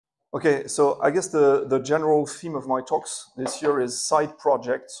Okay, so I guess the general theme of my talks this year is side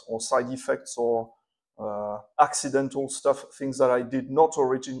projects or side effects or accidental stuff, things that I did not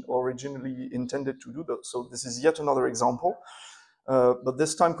originally intended to do. So this is yet another example. But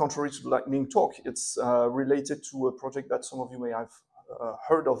this time, contrary to the lightning talk, it's related to a project that some of you may have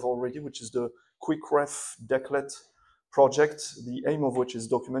heard of already, which is the Quickref Declet project, the aim of which is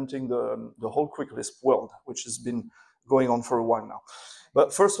documenting the whole QuickLisp world, which has been going on for a while now.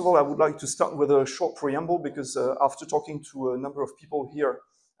 But first of all, I would like to start with a short preamble because after talking to a number of people here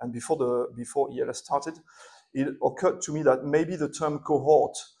and before ELS started, it occurred to me that maybe the term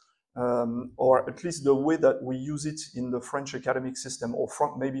cohort, or at least the way that we use it in the French academic system or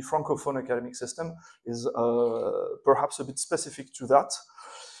maybe Francophone academic system is perhaps a bit specific to that.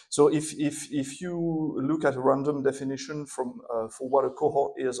 So if you look at a random definition for what a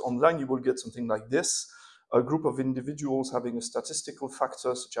cohort is online, you will get something like this: a group of individuals having a statistical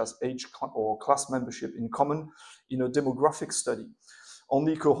factor such as age or class membership in common in a demographic study.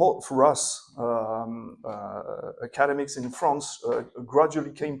 Only cohort for us, academics in France,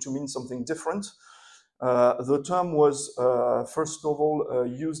 gradually came to mean something different. The term was, first of all,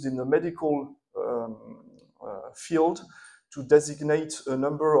 used in the medical field to designate a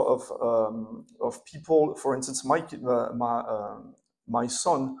number of people. For instance, my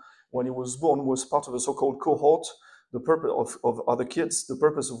son, when he was born, was part of a so-called cohort, the purpose of other kids, the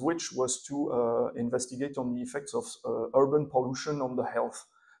purpose of which was to investigate on the effects of urban pollution on the health,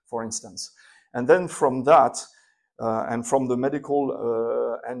 for instance. And then from that, and from the medical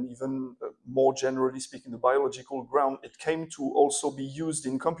and even more generally speaking, the biological ground, it came to also be used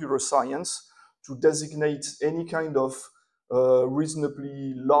in computer science to designate any kind of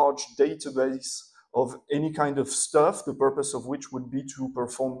reasonably large database of any kind of stuff, the purpose of which would be to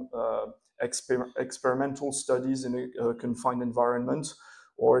perform experimental studies in a confined environment,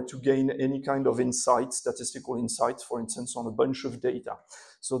 or to gain any kind of insight, statistical insights, for instance, on a bunch of data.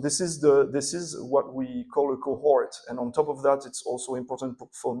 So this is what we call a cohort. And on top of that, it's also important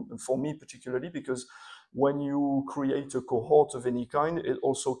for me particularly, because when you create a cohort of any kind, it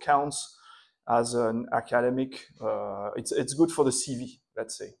also counts as an academic. It's good for the CV,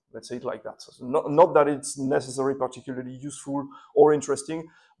 let's say it like that. So not that it's necessarily particularly useful or interesting,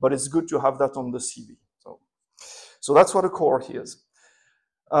 but it's good to have that on the CV. So that's what a cohort is.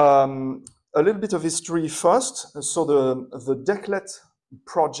 A little bit of history first. So the Declet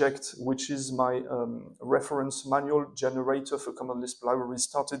project, which is my reference manual generator for Common Lisp libraries,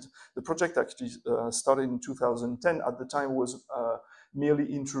 the project actually started in 2010. At the time, was merely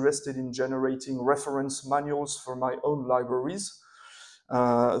interested in generating reference manuals for my own libraries.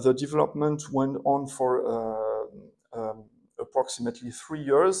 The development went on for approximately 3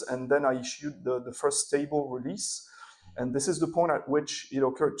 years, and then I issued the first stable release. And this is the point at which it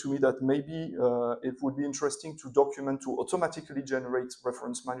occurred to me that maybe it would be interesting to document, to automatically generate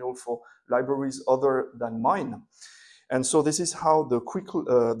reference manual for libraries other than mine. And so this is how the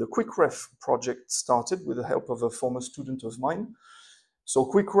Quickref project started, with the help of a former student of mine. So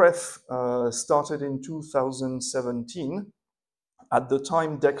Quickref started in 2017. At the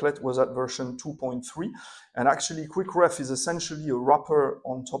time, Declet was at version 2.3. And actually, Quickref is essentially a wrapper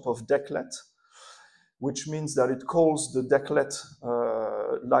on top of Declet, which means that it calls the Declet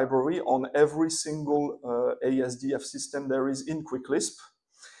library on every single ASDF system there is in QuickLisp.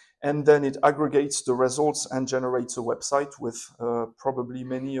 And then it aggregates the results and generates a website, with probably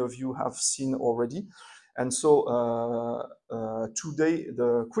many of you have seen already. And so today,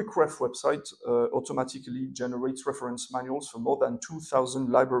 the Quickref website automatically generates reference manuals for more than 2,000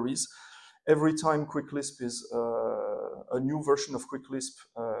 libraries. Every time QuickLisp is a new version of QuickLisp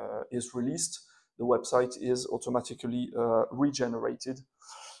is released, the website is automatically regenerated,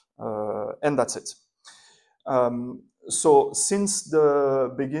 and that's it. So since the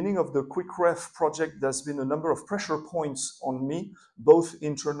beginning of the Quickref project, there's been a number of pressure points on me, both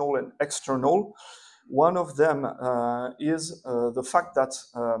internal and external. One of them is the fact that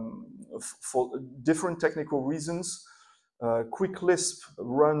for different technical reasons, QuickLisp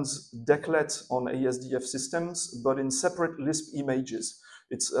runs Declet on ASDF systems, but in separate Lisp images.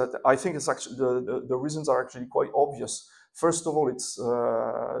 I think it's actually the reasons are actually quite obvious. First of all, it's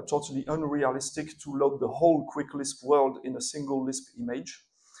totally unrealistic to load the whole QuickLisp world in a single Lisp image.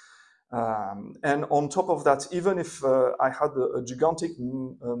 And on top of that, even if I had a gigantic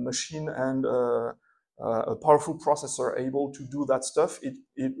machine and a powerful processor able to do that stuff, it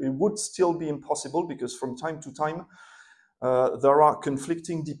would still be impossible, because from time to time, there are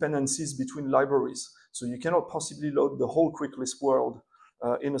conflicting dependencies between libraries. So you cannot possibly load the whole QuickLisp world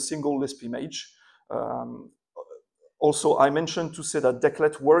in a single Lisp image. Also, I mentioned to say that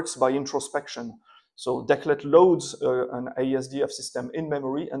Declet works by introspection. So Declet loads an ASDF system in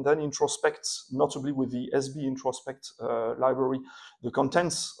memory and then introspects, notably with the SB introspect library, the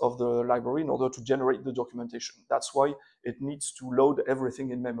contents of the library in order to generate the documentation. That's why it needs to load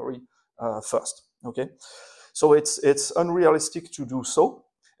everything in memory first. Okay, so it's unrealistic to do so.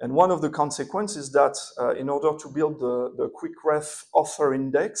 And one of the consequences is that in order to build the Quickref author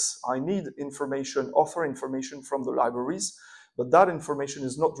index, I need information, author information from the libraries, but that information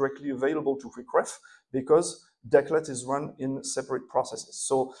is not directly available to Quickref because Declet is run in separate processes.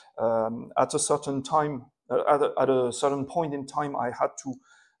 So at a certain time, at a certain point in time, I had to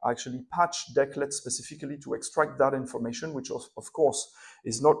actually patch Declet specifically to extract that information, which of course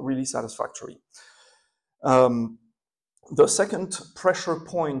is not really satisfactory. The second pressure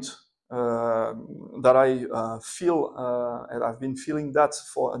point that I feel, and I've been feeling that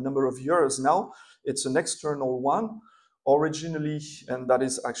for a number of years now, it's an external one. Originally, and that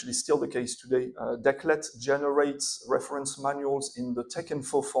is actually still the case today, Declet generates reference manuals in the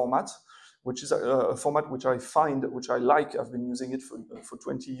TechInfo format, which is a format which I find, which I like. I've been using it for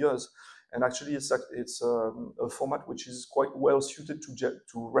 20 years. And actually, it's a format which is quite well suited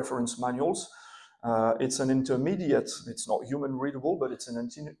to reference manuals. It's an intermediate, it's not human readable, but it's an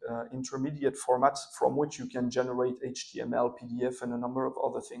intermediate format from which you can generate HTML, PDF, and a number of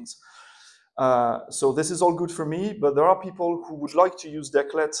other things. So this is all good for me, but there are people who would like to use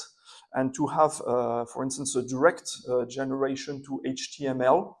Declet and to have, for instance, a direct generation to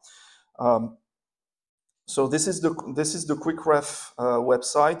HTML. So this is the Quickref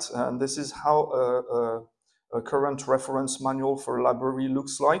website, and this is how a current reference manual for a library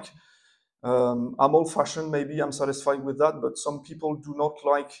looks like. I'm old-fashioned, maybe I'm satisfied with that, but some people do not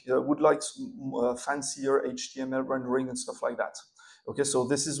like, would like fancier HTML rendering and stuff like that. Okay, so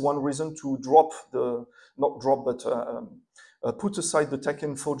this is one reason to drop the, not drop, but put aside the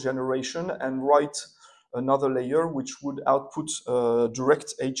TechInfo generation and write another layer which would output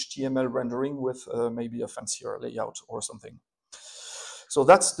direct HTML rendering with maybe a fancier layout or something. So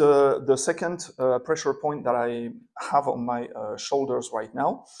that's the second pressure point that I have on my shoulders right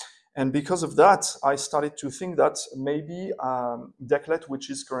now. And because of that, I started to think that maybe Declet, which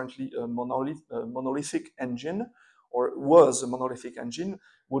is currently a monolithic engine, or was a monolithic engine,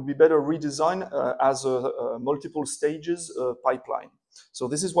 would be better redesigned as a multiple stages pipeline. So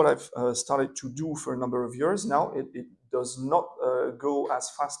this is what I've started to do for a number of years now. It does not go as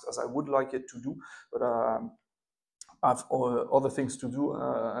fast as I would like it to do, but I have other things to do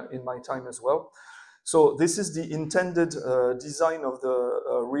in my time as well. So this is the intended design of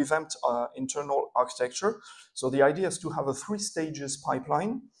the revamped internal architecture. So the idea is to have a 3 stages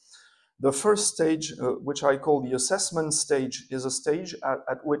pipeline. The first stage, which I call the assessment stage, is a stage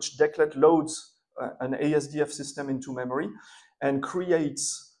at which Declet loads an ASDF system into memory and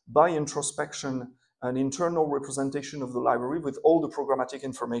creates, by introspection, an internal representation of the library with all the programmatic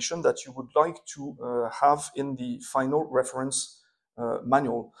information that you would like to have in the final reference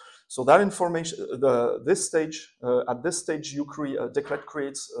manual. So that information, at this stage, Declet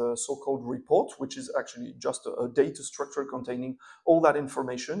creates a so-called report, which is actually just a data structure containing all that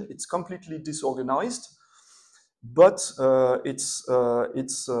information. It's completely disorganized, but it's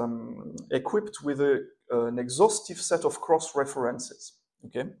equipped with an exhaustive set of cross-references.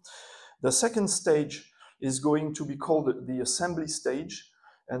 Okay. The second stage is going to be called the assembly stage,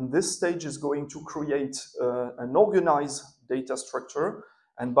 and this stage is going to create an organized data structure.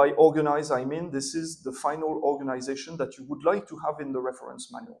 And by organize, I mean this is the final organization that you would like to have in the reference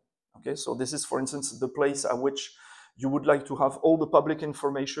manual. Okay, so this is, for instance, the place at which you would like to have all the public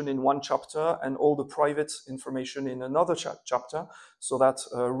information in one chapter and all the private information in another chapter, so that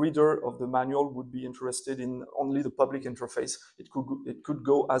a reader of the manual would be interested in only the public interface. It could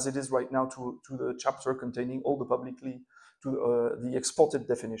go as it is right now to the chapter containing all the publicly, to the exported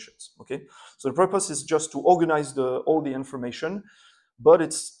definitions. Okay, so the purpose is just to organize all the information, but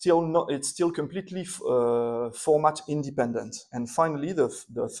it's still completely format independent. And finally,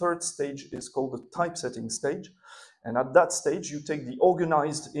 the third stage is called the typesetting stage. And at that stage, you take the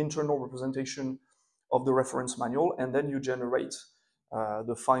organized internal representation of the reference manual, and then you generate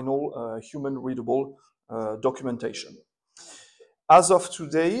the final human readable documentation. As of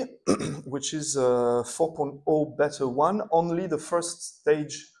today, which is 4.0 beta 1, only the first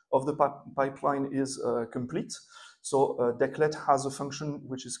stage of the pipeline is complete. So Declet has a function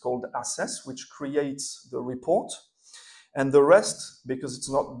which is called assess, which creates the report. And the rest, because it's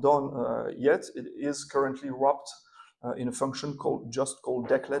not done yet, it is currently wrapped in a function called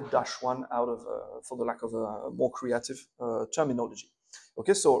Declet-1 out of, for the lack of a more creative terminology.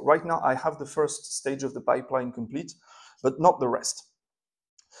 Okay, so right now I have the first stage of the pipeline complete, but not the rest.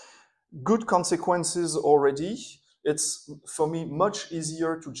 Good consequences already. It's, for me, much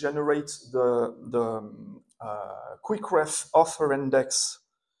easier to generate the Quickref author index,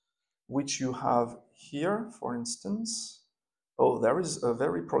 which you have here, for instance. Oh, there is a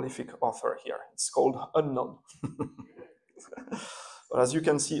very prolific author here. It's called Unknown. But as you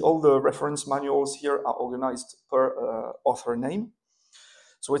can see, all the reference manuals here are organized per author name.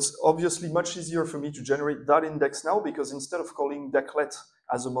 So it's obviously much easier for me to generate that index now, because instead of calling Declet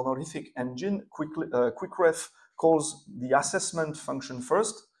as a monolithic engine, Quickref calls the assessment function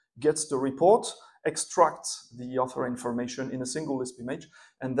first, gets the report, extracts the author information in a single Lisp image,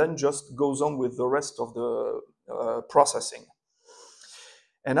 and then just goes on with the rest of the processing.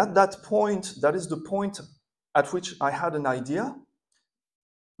 And at that point, that is the point at which I had an idea,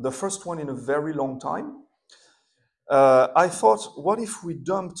 the first one in a very long time. I thought, what if we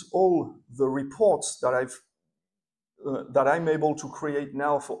dumped all the reports that I'm able to create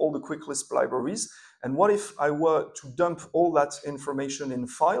now for all the Quick Lisp libraries, and what if I were to dump all that information in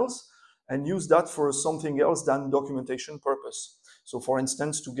files and use that for something else than documentation purpose? So, for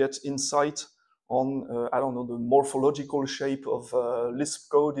instance, to get insight on, I don't know, the morphological shape of Lisp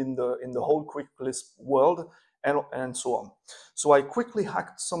code in the whole Quick Lisp world, and so on. So I quickly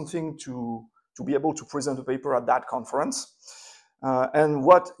hacked something to be able to present a paper at that conference. And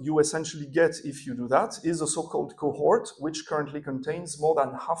what you essentially get if you do that is a so-called cohort, which currently contains more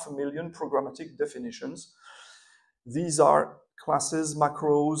than 500,000 programmatic definitions. These are classes,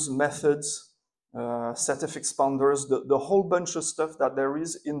 macros, methods, setf expanders, the whole bunch of stuff that there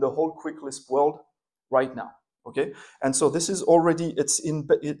is in the whole Quick Lisp world right now. Okay, and so this is already,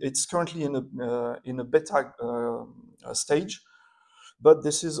 it's currently in a beta stage, but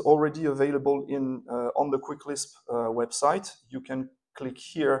this is already available on the Quick Lisp website. You can click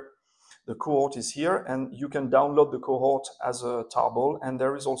here, the cohort is here, and you can download the cohort as a tarball, and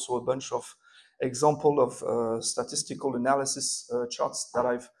there is also a bunch of example of statistical analysis charts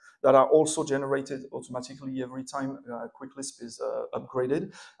that are also generated automatically every time Quick Lisp is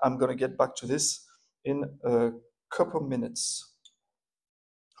upgraded. I'm going to get back to this in a couple minutes.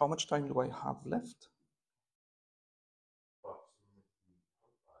 How much time do I have left?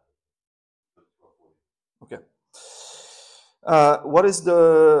 Okay. What is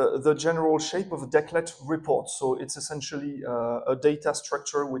the general shape of a Declet report? So it's essentially a data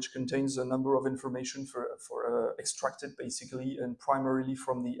structure which contains a number of information for extracted basically and primarily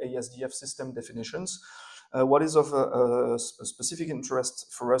from the ASDF system definitions. What is of a specific interest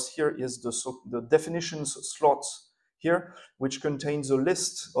for us here is the definitions slot here, which contains a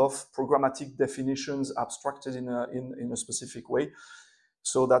list of programmatic definitions abstracted in a specific way.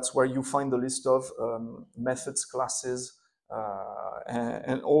 So that's where you find the list of methods, classes,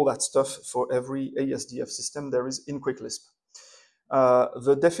 and all that stuff for every ASDF system there is in Quick Lisp.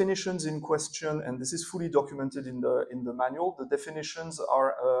 The definitions in question, and this is fully documented in the manual, the definitions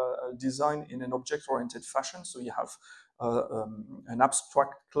are designed in an object-oriented fashion. So you have an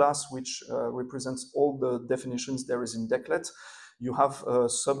abstract class which represents all the definitions there is in Declet. You have a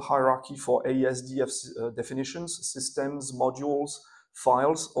sub-hierarchy for ASDF definitions, systems, modules,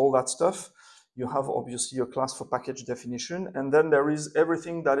 files, all that stuff. You have obviously a class for package definition, and then there is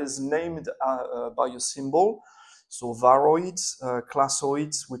everything that is named by a symbol. So varoids,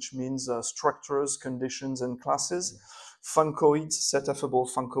 classoids, which means structures, conditions, and classes, funcoids, setfable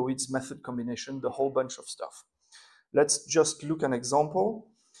funcoids, method combination, the whole bunch of stuff. Let's just look an example.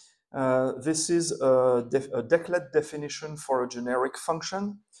 This is a Declet definition for a generic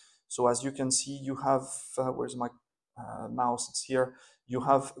function. So as you can see, you have, where's my mouse? It's here. You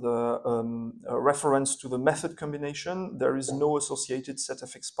have the reference to the method combination. There is no associated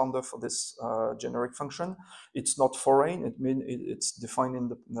setf expander for this generic function. It's not foreign. It means it's defined in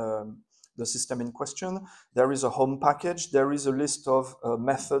the system in question. There is a home package. There is a list of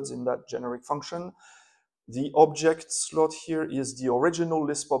methods in that generic function. The object slot here is the original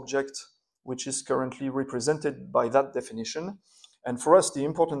Lisp object, which is currently represented by that definition. And for us, the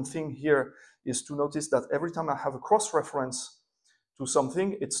important thing here is to notice that every time I have a cross-reference to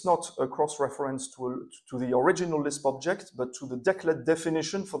something, it's not a cross-reference to the original Lisp object, but to the Declet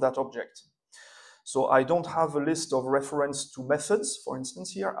definition for that object. So I don't have a list of reference to methods, for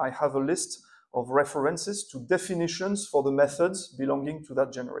instance, here. I have a list of references to definitions for the methods belonging to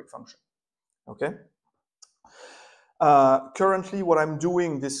that generic function. Okay? Currently, what I'm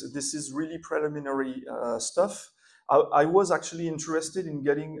doing, this is really preliminary stuff. I was actually interested in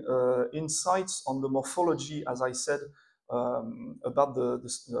getting insights on the morphology, as I said,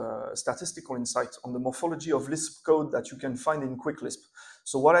 statistical insight on the morphology of Lisp code that you can find in QuickLisp.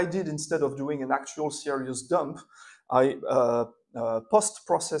 So what I did, instead of doing an actual serious dump, I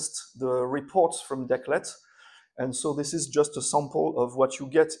post-processed the reports from Declet. And so this is just a sample of what you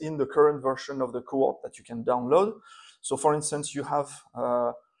get in the current version of the cohort that you can download. So for instance, you have,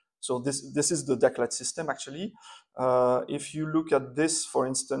 so this is the Declet system actually. If you look at this, for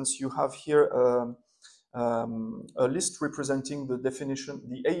instance, you have here a list representing the definition,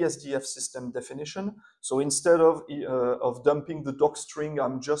 the ASDF system definition. So instead of dumping the doc string,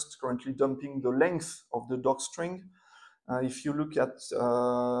 I'm just currently dumping the length of the doc string. If you look at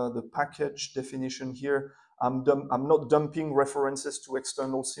the package definition here, I'm not dumping references to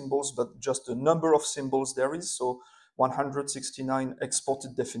external symbols, but just the number of symbols there is. So 169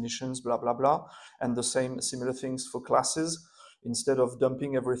 exported definitions, blah, blah, blah. And the similar things for classes. Instead of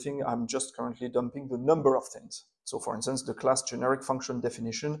dumping everything, I'm just currently dumping the number of things. So for instance, the class generic function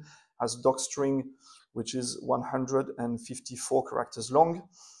definition has docstring, which is 154 characters long.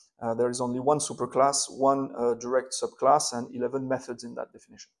 There is only one superclass, one direct subclass, and 11 methods in that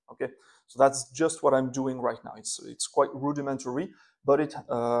definition. Okay, so that's just what I'm doing right now. It's quite rudimentary, but it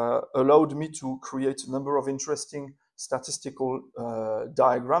allowed me to create a number of interesting statistical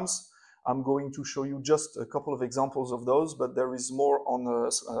diagrams. I'm going to show you just a couple of examples of those, but there is more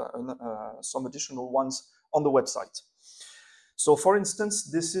on some additional ones on the website. So for instance,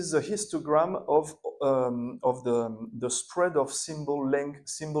 this is a histogram of the spread of symbol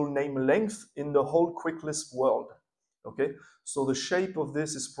name length in the whole QuickLisp world. Okay, so the shape of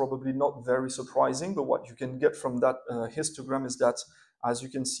this is probably not very surprising, but what you can get from that histogram is that, as you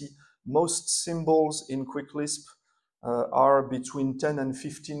can see, most symbols in QuickLisp are between 10 and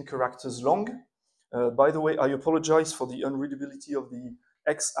 15 characters long. By the way, I apologize for the unreadability of the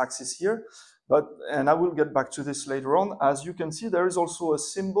x-axis here, and I will get back to this later on. As you can see, there is also a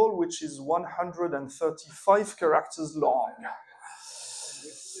symbol which is 135 characters long.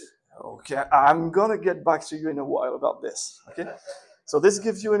 Okay, I'm gonna get back to you in a while about this, okay? So this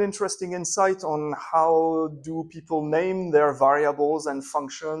gives you an interesting insight on how do people name their variables and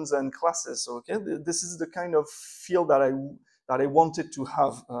functions and classes. Okay, this is the kind of field that I wanted to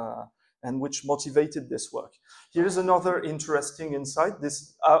have and which motivated this work. Here's another interesting insight.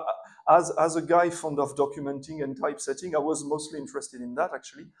 This, as a guy fond of documenting and typesetting, I was mostly interested in that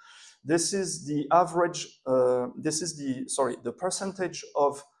actually. This is the average. The percentage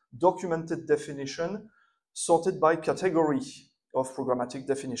of documented definition sorted by category of programmatic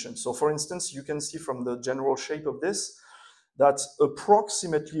definition. So for instance, you can see from the general shape of this that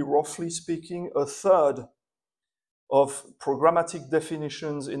approximately, roughly speaking, a third of programmatic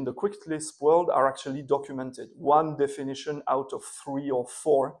definitions in the QuickLisp world are actually documented. One definition out of 3 or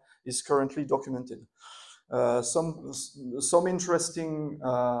 4 is currently documented. Some interesting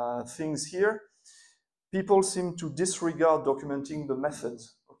things here. People seem to disregard documenting the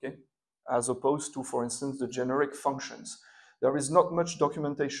methods, okay, as opposed to, for instance, the generic functions. There is not much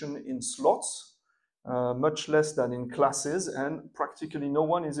documentation in slots, much less than in classes, and practically no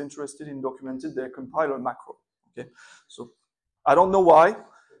one is interested in documenting their compiler macro. Okay, so I don't know why.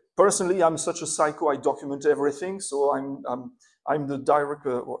 Personally, I'm such a psycho. I document everything, so I'm the direct.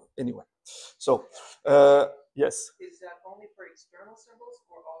 Anyway, so yes. Is that only for external symbols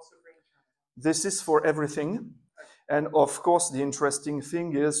or also for internal? This is for everything. And of course, the interesting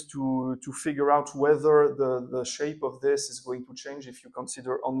thing is to figure out whether the shape of this is going to change if you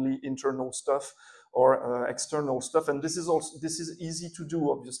consider only internal stuff or external stuff. And this is easy to do.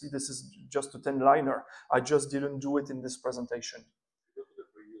 Obviously, this is just a 10-liner. I just didn't do it in this presentation. Go to the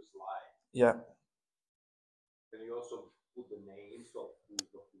previous slide. Yeah. Can you also put the names of who's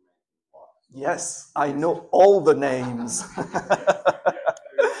documenting what? Yes, I know all the names.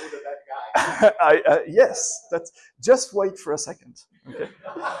 Yes, that's just wait for a second. Okay.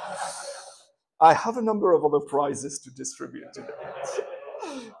 I have a number of other prizes to distribute today.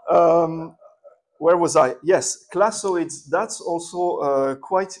 Where was I? Yes, classoids. That's also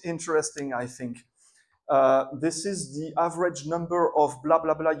quite interesting, I think. This is the average number of blah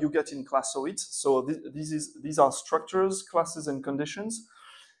blah blah you get in classoids. So these are structures, classes, and conditions.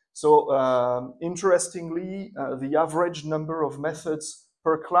 So interestingly, the average number of methods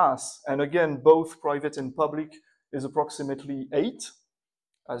per class, and again, both private and public, is approximately 8,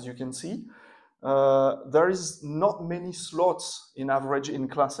 as you can see. There is not many slots in average in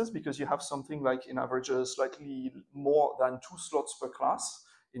classes because you have something like in average slightly more than 2 slots per class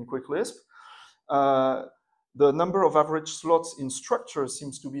in QuickLisp. The number of average slots in structures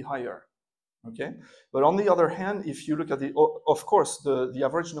seems to be higher. Okay, but on the other hand, if you look at the, of course, the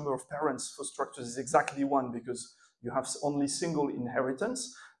average number of parents for structures is exactly 1 because you have only single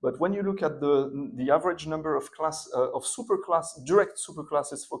inheritance. But when you look at the average number of direct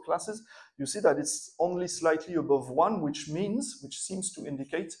superclasses for classes, you see that it's only slightly above 1, which seems to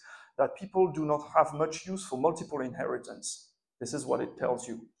indicate that people do not have much use for multiple inheritance. This is what it tells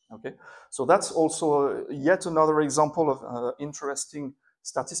you. Okay, so that's also yet another example of interesting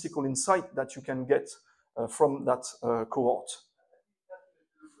statistical insight that you can get from that cohort.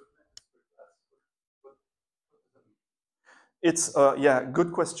 It's yeah,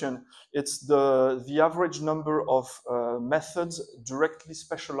 good question. It's the average number of methods directly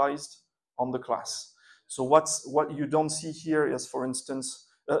specialized on the class. So what you don't see here is, for instance,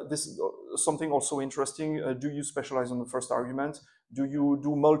 this is something also interesting. Do you specialize on the first argument? Do you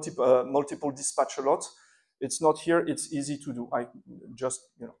do multiple dispatch a lot? It's not here. It's easy to do. I just,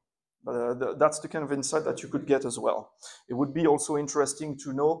 you know, but that's the kind of insight that you could get as well. It would be also interesting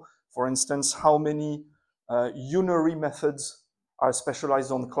to know, for instance, how many unary methods are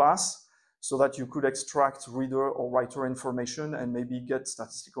specialized on class, so that you could extract reader or writer information and maybe get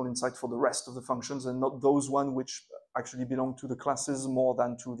statistical insight for the rest of the functions, and not those one which actually belong to the classes more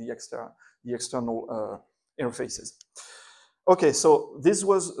than to the external interfaces. Okay, so this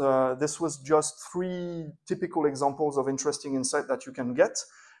was just 3 typical examples of interesting insight that you can get.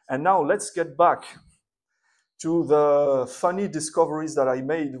 And now let's get back to the funny discoveries that I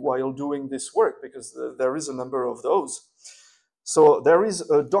made while doing this work, because there is a number of those. So there is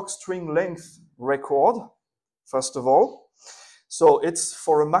a docstring length record, first of all. So it's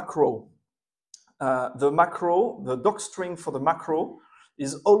for a macro. The docstring for the macro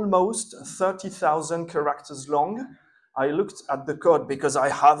is almost 30,000 characters long. I looked at the code because I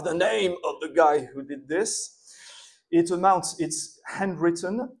have the name of the guy who did this. It's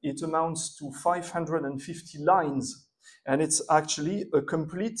handwritten, it amounts to 550 lines, and it's actually a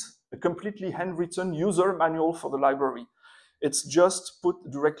completely handwritten user manual for the library. It's just put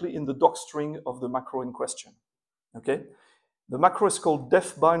directly in the docstring of the macro in question. Okay, the macro is called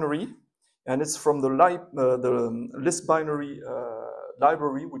def binary, and it's from the list binary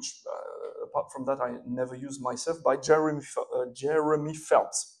library, which apart from that I never used myself, by Jeremy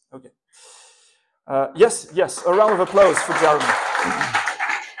Phelps. Okay. Yes, a round of applause for Jeremy.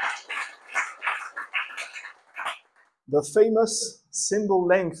 The famous symbol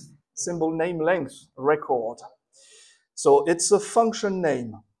name length record. So it's a function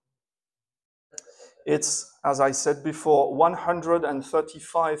name. It's, as I said before,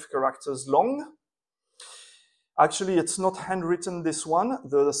 135 characters long. Actually, it's not handwritten, this one.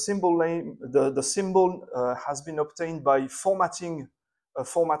 The symbol name, the symbol has been obtained by formatting a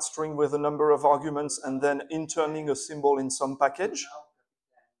format string with a number of arguments and then interning a symbol in some package.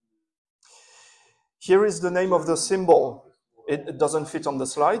 Here is the name of the symbol. It doesn't fit on the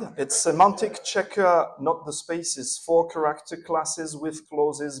slide. It's semantic checker, not the spaces, 4 character classes with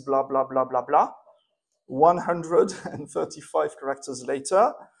clauses, blah, blah, blah, blah, blah. 135 characters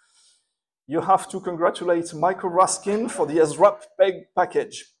later, you have to congratulate Michael Raskin for the SRAP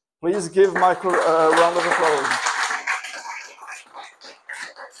package. Please give Michael a round of applause.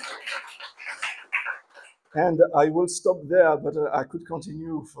 And I will stop there, but I could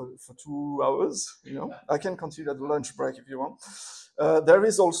continue for 2 hours. You know, I can continue at the lunch break if you want. There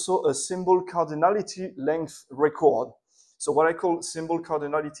is also a symbol cardinality length record. So what I call symbol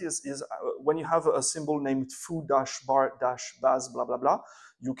cardinality is when you have a symbol named foo dash bar dash baz blah blah blah,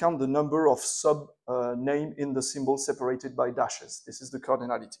 you count the number of sub name in the symbol separated by dashes. This is the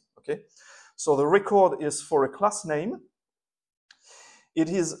cardinality. Okay, so the record is for a class name. It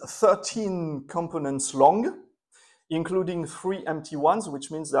is 13 components long, including 3 empty ones,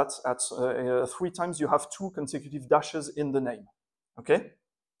 which means that at 3 times you have 2 consecutive dashes in the name. Okay,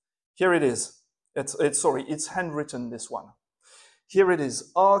 here it is. It's handwritten, this one. Here it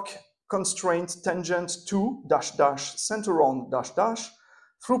is: arc, constraint, tangent, to, dash, dash, center on, dash, dash,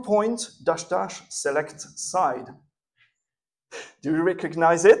 through point, dash, dash, select side. Do you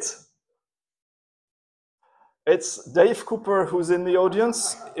recognize it? It's Dave Cooper who's in the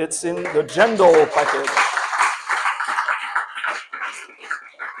audience. It's in the Gendol package.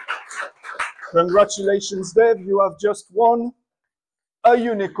 Congratulations, Dave. You have just won a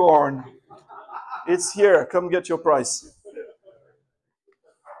unicorn. It's here. Come get your prize.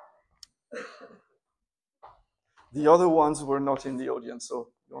 The other ones were not in the audience,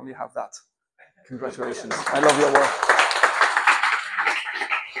 so you only have that. Congratulations. I love your work.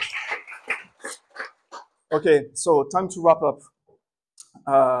 Okay, so time to wrap up.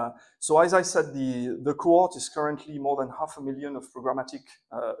 So as I said, the cohort is currently more than 500,000 of programmatic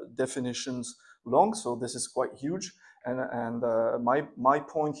definitions long, so this is quite huge. And my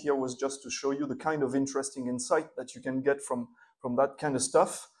point here was just to show you the kind of interesting insight that you can get from that kind of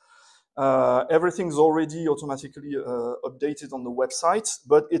stuff. Everything's already automatically updated on the website,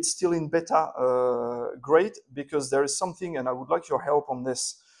 but it's still in beta grade because there is something, and I would like your help on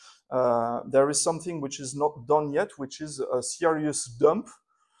this. There is something which is not done yet, which is a serious dump.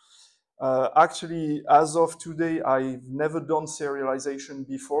 Actually, as of today, I've never done serialization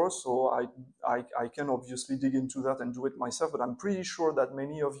before, so I can obviously dig into that and do it myself, but I'm pretty sure that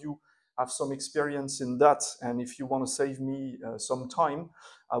many of you have some experience in that, and if you want to save me some time,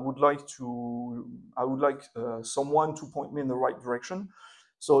 I would like someone to point me in the right direction.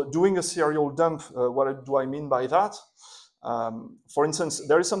 So doing a serial dump, what do I mean by that? For instance,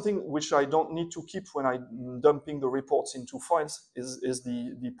 there is something which I don't need to keep when I'm dumping the reports into files is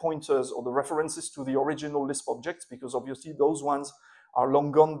the pointers or the references to the original Lisp objects, because obviously those ones are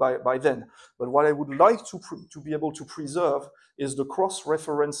long gone by then. But what I would like to be able to preserve is the cross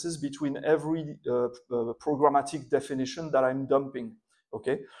references between every programmatic definition that I'm dumping,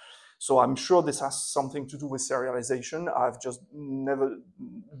 okay? So I'm sure this has something to do with serialization. I've just never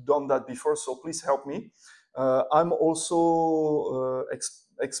done that before, so please help me. I'm also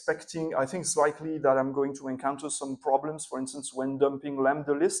expecting, I think it's likely that I'm going to encounter some problems, for instance, when dumping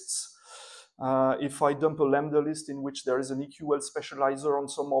lambda lists. If I dump a lambda list in which there is an EQL specializer on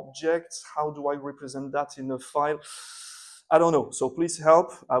some objects, how do I represent that in a file? I don't know, so please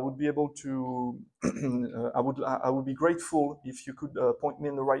help. I would be able to, I would be grateful if you could point me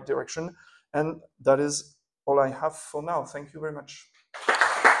in the right direction. And that is all I have for now. Thank you very much.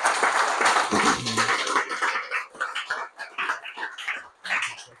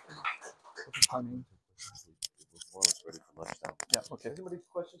 Timing. Yeah, okay. Anybody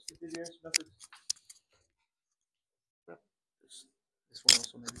questions for Didier's methods? Yeah. This one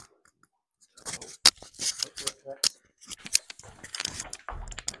also maybe.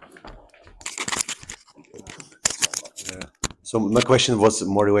 So my question was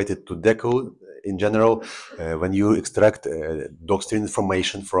more related to decode in general. When you extract docstring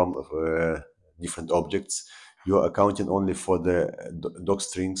information from different objects, you're accounting only for the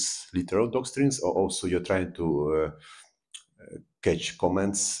docstrings, literal docstrings, or also you're trying to catch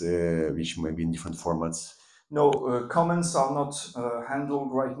comments which may be in different formats? No, comments are not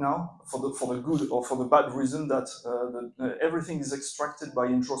handled right now for the good or for the bad reason that everything is extracted by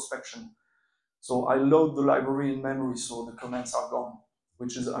introspection. So I load the library in memory, so the comments are gone,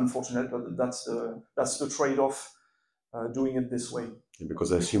 which is unfortunate, but that's the trade-off doing it this way.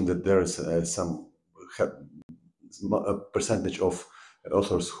 Because I assume that there is a percentage of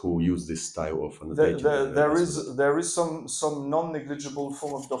authors who use this style of annotation. There is some non-negligible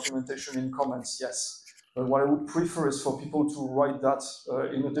form of documentation in comments, yes. But what I would prefer is for people to write that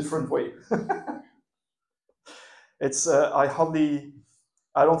in a different way. It's I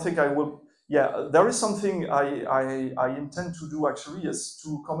don't think I will. Yeah, there is something I intend to do actually, is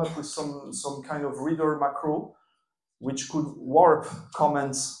to come up with some kind of reader macro which could warp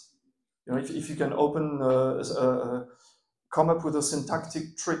comments. You know, if you can come up with a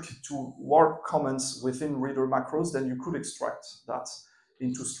syntactic trick to warp comments within reader macros, then you could extract that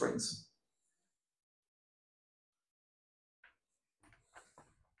into strings.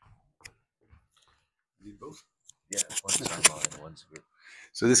 Need both? Yeah, one's timeline, one's group.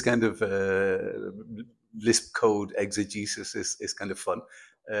 So this kind of Lisp code exegesis is kind of fun.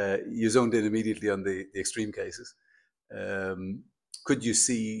 You zoned in immediately on the extreme cases. Could you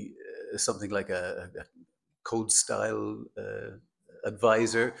see something like a code style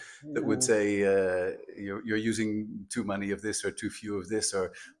advisor that would say you're using too many of this or too few of this,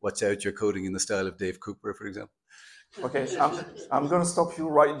 or watch out, you're coding in the style of Dave Cooper, for example? Okay, I'm going to stop you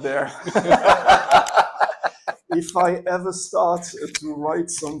right there. If I ever start to write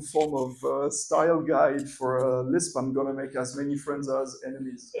some form of style guide for Lisp, I'm going to make as many friends as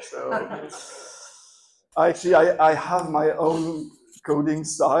enemies. So actually, I have my own coding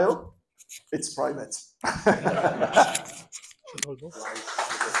style. It's private.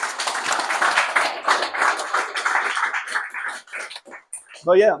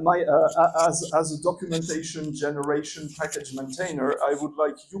 But yeah, as a documentation generation package maintainer, I would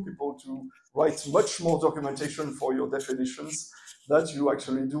like you people to write much more documentation for your definitions that you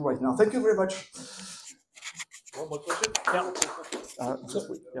actually do right now. Thank you very much. One more question? Yeah.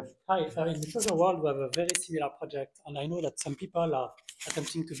 Hi, in the further world, we have a very similar project, and I know that some people are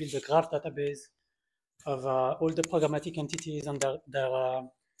attempting to build a graph database of all the programmatic entities and their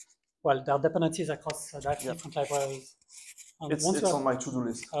dependencies across different libraries. And it's on my to-do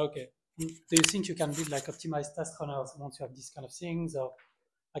list. Okay. Do you think you can build like optimized test runners once you have these kind of things? Or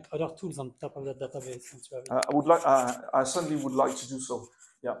like other tools on top of that database? Once you have it? I would like. I certainly would like to do so.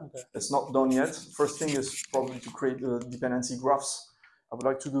 Yeah, Okay. it's not done yet. First thing is probably to create the dependency graphs. I would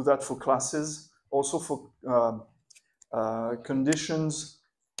like to do that for classes, also for conditions,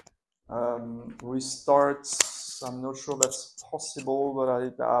 restarts. I'm not sure that's possible, but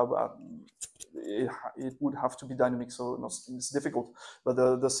it would have to be dynamic, so it's difficult. But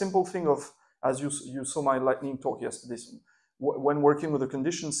the simple thing of, as you saw my lightning talk yesterday, when working with a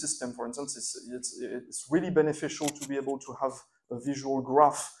condition system, for instance, it's really beneficial to be able to have a visual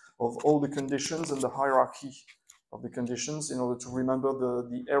graph of all the conditions and the hierarchy of the conditions in order to remember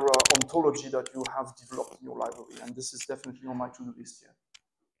the error ontology that you have developed in your library. And this is definitely on my to-do list here.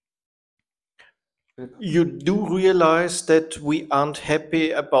 You do realize that we aren't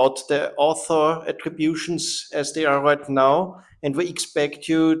happy about the author attributions as they are right now, and we expect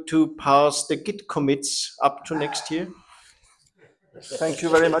you to pass the Git commits up to next year? Thank you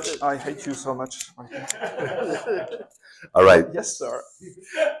very much. I hate you so much. All right. Yes, sir.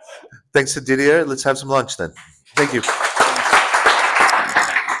 Thanks to Didier. Let's have some lunch then. Thank you.